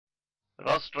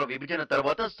రాష్ట్ర విభజన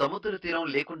తర్వాత సముద్ర తీరం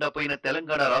లేకుండా పోయిన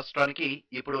తెలంగాణ రాష్ట్రానికి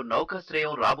ఇప్పుడు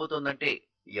నౌకాశ్రయం రాబోతోందంటే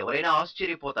ఎవరైనా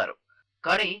ఆశ్చర్యపోతారు.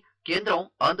 కానీ కేంద్రం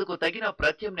అందుకు తగిన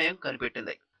ప్రత్యామ్నాయం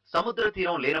కనిపెట్టింది. సముద్ర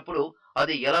తీరం లేనప్పుడు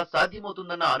అది ఎలా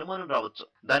సాధ్యమవుతుందన్న అనుమానం రావచ్చు.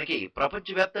 దానికి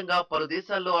ప్రపంచవ్యాప్తంగా పలు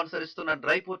దేశాల్లో అనుసరిస్తున్న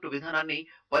డ్రై పోర్టు విధానాన్ని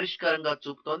పరిష్కారంగా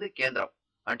చూపుతోంది కేంద్రం.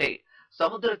 అంటే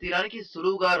సముద్ర తీరానికి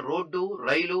సులువుగా రోడ్డు,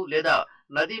 రైలు లేదా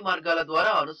నదీ మార్గాల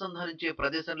ద్వారా అనుసంధానించే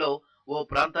ప్రదేశంలో ఓ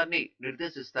ప్రాంతాన్ని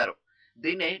నిర్దేశిస్తారు.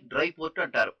 దీన్నే డ్రై పోర్ట్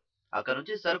అంటారు. అక్కడ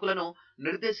నుంచి సరుకులను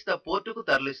నిర్దేశిత పోర్టుకు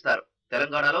తరలిస్తారు.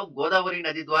 తెలంగాణలో గోదావరి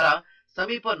నది ద్వారా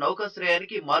సమీప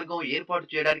నౌకాశ్రయానికి మార్గం ఏర్పాటు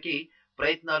చేయడానికి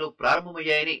ప్రయత్నాలు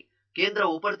ప్రారంభమయ్యాయని కేంద్ర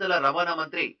ఉపరితల రవాణా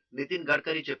మంత్రి నితిన్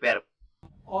గడ్కరీ చెప్పారు.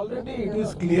 Already it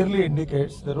is clearly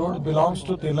indicates the road belongs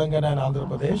to Telangana and Andhra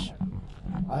Pradesh.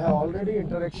 I have already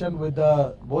interaction with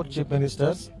both chief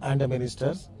ministers and the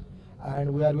ministers, and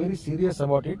we are very serious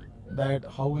about it, that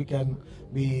how we can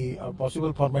be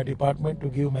possible for my department to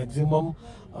give maximum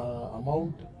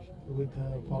amount with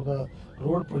for the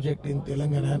road project in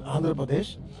Telangana and Andhra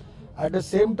Pradesh. At the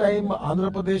same time,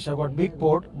 Andhra Pradesh have got big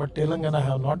port, but Telangana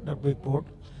have not that big port.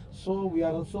 So we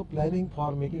are also planning for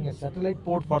making a satellite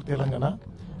port for Telangana.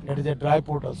 That is a dry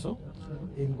port also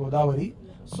in Godavari.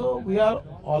 So we are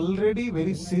already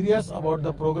very serious about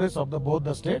the progress of both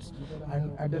the states, and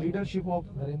at the leadership of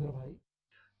Narendra Bhai.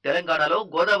 తెలంగాణలో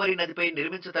గోదావరి నదిపై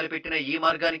నిర్మించ తలపెట్టిన ఈ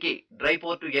మార్గానికి dry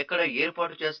port ఎక్కడ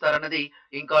ఏర్పాటు చేస్తారన్నది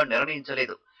ఇంకా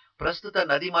నిర్ణయించలేదు. ప్రస్తుత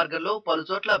నదీ మార్గంలో పలు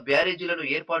చోట్ల బ్యారేజీలను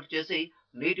ఏర్పాటు చేసి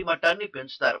నీటి మట్టాన్ని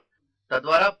పెంచుతారు.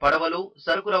 తద్వారా పడవలు,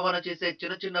 సరుకు రవాణా చేసే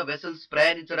చిన్న చిన్న వెసల్స్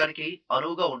ప్రయాణించడానికి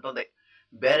అనువుగా ఉంటుంది.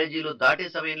 బ్యారేజీలు దాటే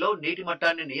సమయంలో నీటి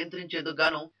మట్టాన్ని నియంత్రించేందుకు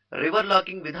గాను రివర్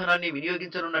లాకింగ్ విధానాన్ని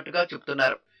వినియోగించనున్నట్టుగా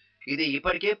చెబుతున్నారు. ఇది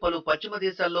ఇప్పటికే పలు పశ్చిమ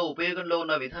దేశాల్లో ఉపయోగంలో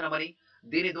ఉన్న విధానమని,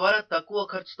 దీని ద్వారా తక్కువ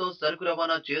ఖర్చుతో సరుకు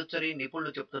రవాణా చేయొచ్చని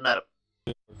నిపుణులు చెబుతున్నారు.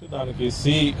 దానికి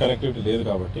సీ కనెక్టివిటీ లేదు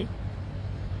కాబట్టి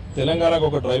తెలంగాణకు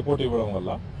ఒక డ్రై పోర్ట్ ఇవ్వడం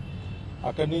వల్ల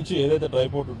అక్కడి నుంచి ఏదైతే డ్రై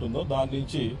పోర్ట్ ఉంటుందో దాని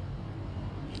నుంచి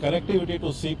connectivity to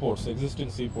see ports,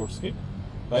 existing see పోర్ట్స్కి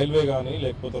railway కానీ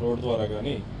లేకపోతే రోడ్ ద్వారా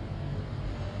కానీ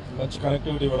మంచి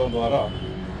కనెక్టివిటీ ఇవ్వడం ద్వారా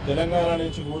తెలంగాణ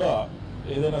నుంచి కూడా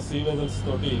ఏదైనా సీ వెజల్స్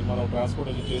తోటి మనం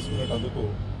ట్రాన్స్పోర్టేషన్ చేసుకునేటందుకు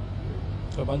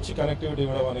మంచి కనెక్టివిటీ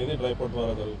ఇవ్వడం అనేది డ్రై పోర్ట్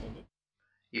ద్వారా జరుగుతుంది.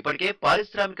 ఇప్పటికే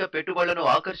పారిశ్రామిక పెట్టుబడులను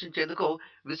ఆకర్షించేందుకు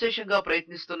విశేషంగా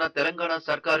ప్రయత్నిస్తున్న తెలంగాణ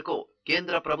సర్కార్కు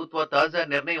కేంద్ర ప్రభుత్వ తాజా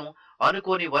నిర్ణయం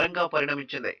అనుకోని వరంగా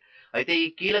పరిణమించింది. అయితే ఈ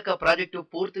కీలక ప్రాజెక్టు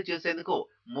పూర్తి చేసేందుకు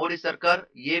మోడీ సర్కార్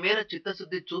ఏ మేర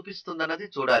చిత్తశుద్ధి చూపిస్తుందన్నది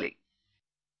చూడాలి.